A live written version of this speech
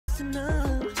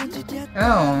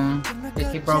Oh, did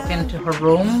he broke into her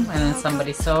room and then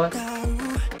somebody saw it?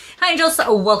 Hi Angels,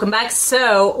 welcome back.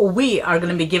 So we are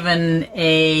going to be given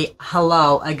a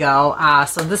hello a go.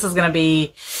 So this is going to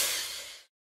be,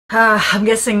 I'm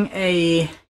guessing a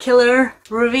killer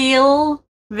reveal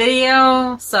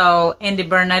video. So Andi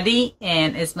Bernadee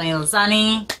and Ismail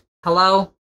Izzani.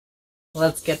 Hello.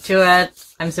 Let's get to it.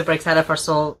 I'm super excited for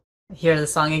to hear the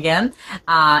song again.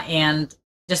 And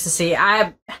just to see,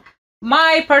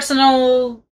 my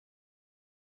personal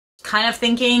kind of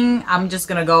thinking, I'm just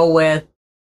gonna go with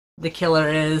the killer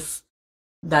is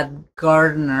that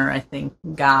gardener, I think,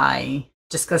 guy.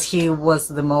 Just because he was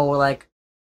the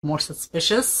more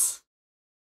suspicious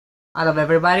out of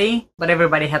everybody. But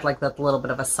everybody had like that little bit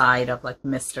of a side of like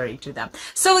mystery to them.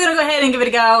 So we're gonna go ahead and give it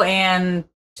a go and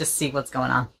just see what's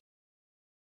going on.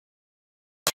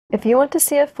 If you want to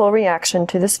see a full reaction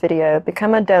to this video,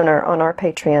 become a donor on our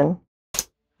Patreon.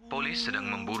 Polis sedang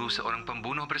memburu seorang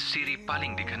pembunuh bersiri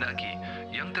paling dikehendaki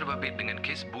yang terbabit dengan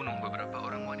kes bunuh beberapa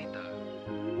orang wanita.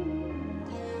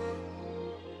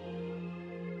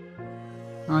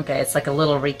 Okay, it's like a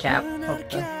little recap of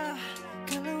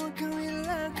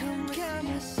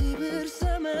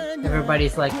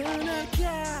everybody's like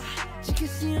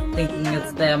thinking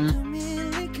it's them.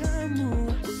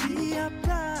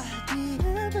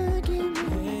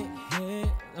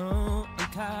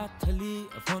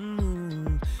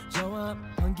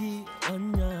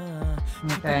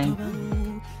 Okay.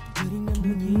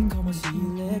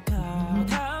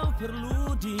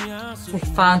 They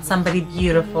found somebody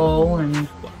beautiful and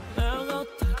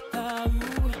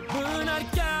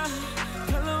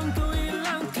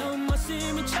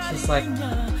she's like,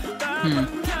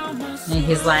 And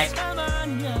he's like,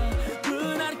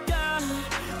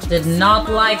 did not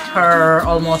like her,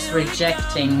 almost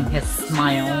rejecting his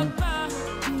smile.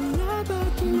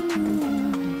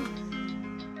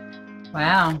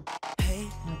 Wow.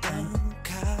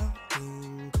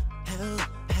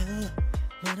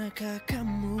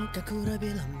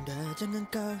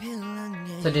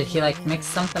 So did he like mix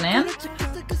something in?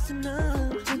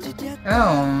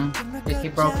 Oh, did he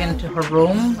broke into her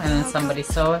room and then somebody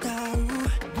saw it?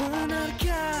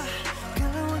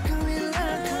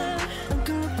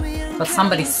 But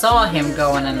somebody saw him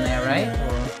going in there, right?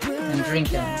 And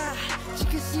drinking.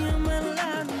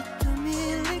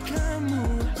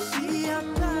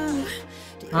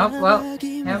 Oh, well,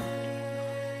 yep.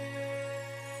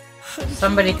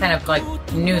 Somebody kind of like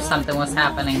knew something was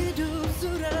happening.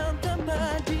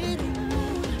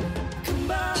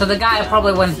 So the guy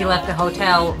probably, when he left the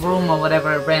hotel room or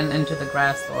whatever, ran into the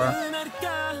grass door.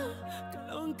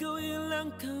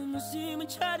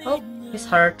 Oh, he's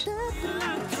hurt.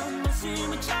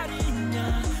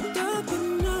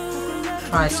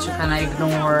 Tries to kind of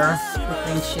ignore the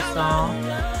things she saw.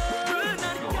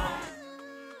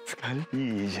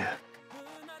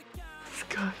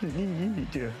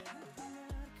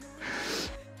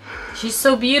 She's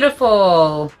so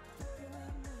beautiful.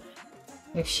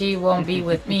 If she won't be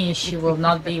with me, she will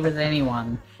not be with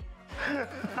anyone.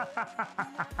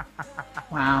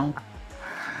 Wow.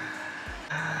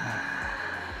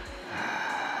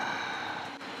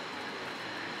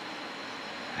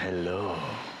 Hello.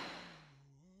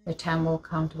 The time will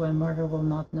come to when murderer will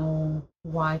not know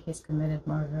why he's committed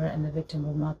murder and the victim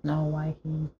will not know why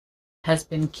he has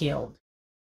been killed.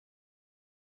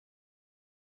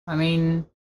 I mean,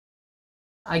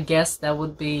 I guess that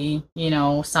would be, you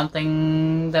know,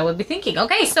 something that would be thinking.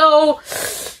 Okay, so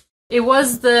it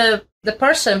was the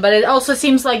person, but it also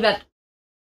seems like that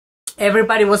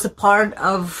everybody was a part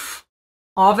of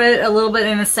it a little bit,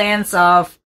 in a sense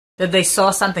of that they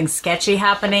saw something sketchy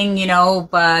happening, you know,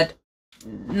 but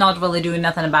not really doing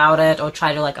nothing about it or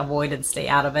try to like avoid and stay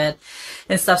out of it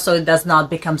and stuff, so it does not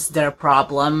becomes their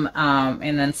problem.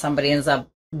 And then somebody ends up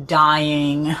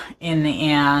dying in the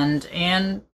end,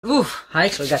 and oof, I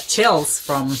actually got chills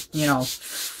from, you know,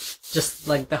 just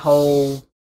like the whole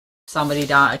somebody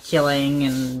killing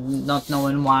and not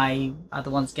knowing why other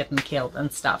ones getting killed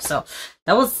and stuff. So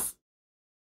that was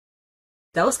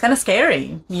kind of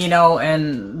scary, you know,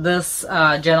 and this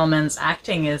gentleman's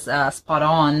acting is spot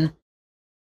on.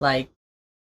 Like,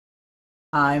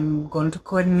 I'm going to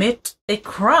commit a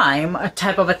crime, a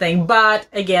type of a thing. But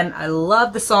again, I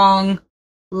love the song,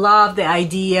 love the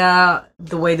idea,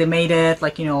 the way they made it,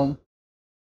 like, you know,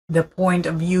 the point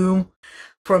of view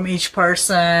from each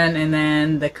person and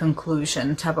then the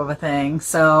conclusion type of a thing.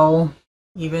 So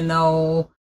even though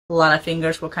a lot of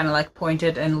fingers were kind of like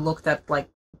pointed and looked at like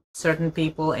certain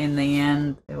people, in the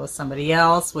end it was somebody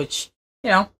else, which,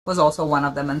 you know, was also one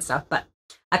of them and stuff. But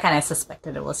I kind of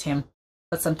suspected it was him.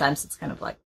 But sometimes it's kind of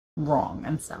like wrong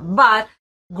and stuff. But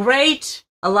great.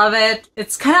 I love it.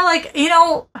 It's kind of like, you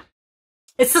know,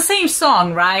 it's the same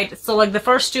song, right? So like the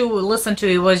first two we listened to,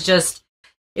 it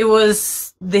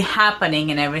was the happening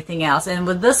and everything else. And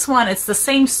with this one, it's the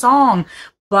same song,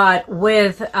 but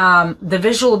with the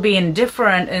visual being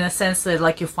different in a sense that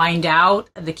like you find out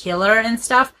the killer and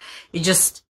stuff, it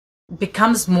just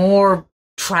becomes more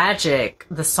tragic.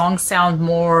 The songs sound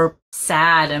more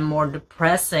sad and more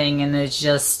depressing, and it's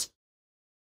just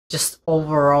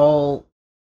overall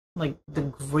like the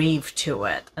grief to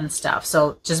it and stuff.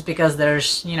 So just because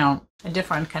there's, you know, a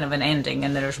different kind of an ending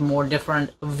and there's more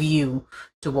different view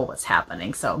to what was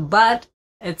happening. So, but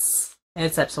it's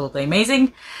absolutely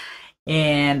amazing.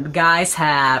 And the guys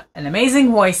have an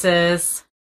amazing voices.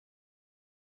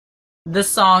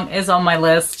 This song is on my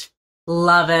list.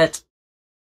 Love it.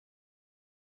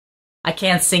 I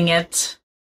can't sing it,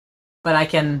 but I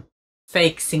can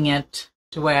fake sing it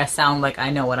to where I sound like I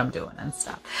know what I'm doing and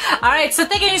stuff. Alright, so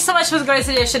thank you so much for the great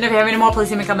suggestion. If you have any more, please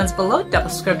leave me comments below. Double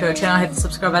subscribe to our channel, hit the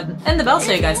subscribe button and the bell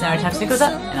so you guys know every time something goes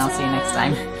up. And I'll see you next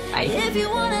time. Bye. If you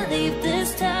wanna leave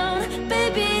this town,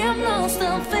 baby, I'm lost,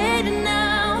 I'm fading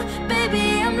now.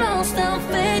 Baby, I'm lost, I'm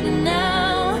fading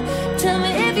now. Tell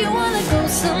me if you wanna go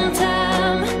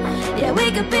sometime. Yeah,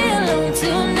 we could be alone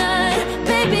tonight.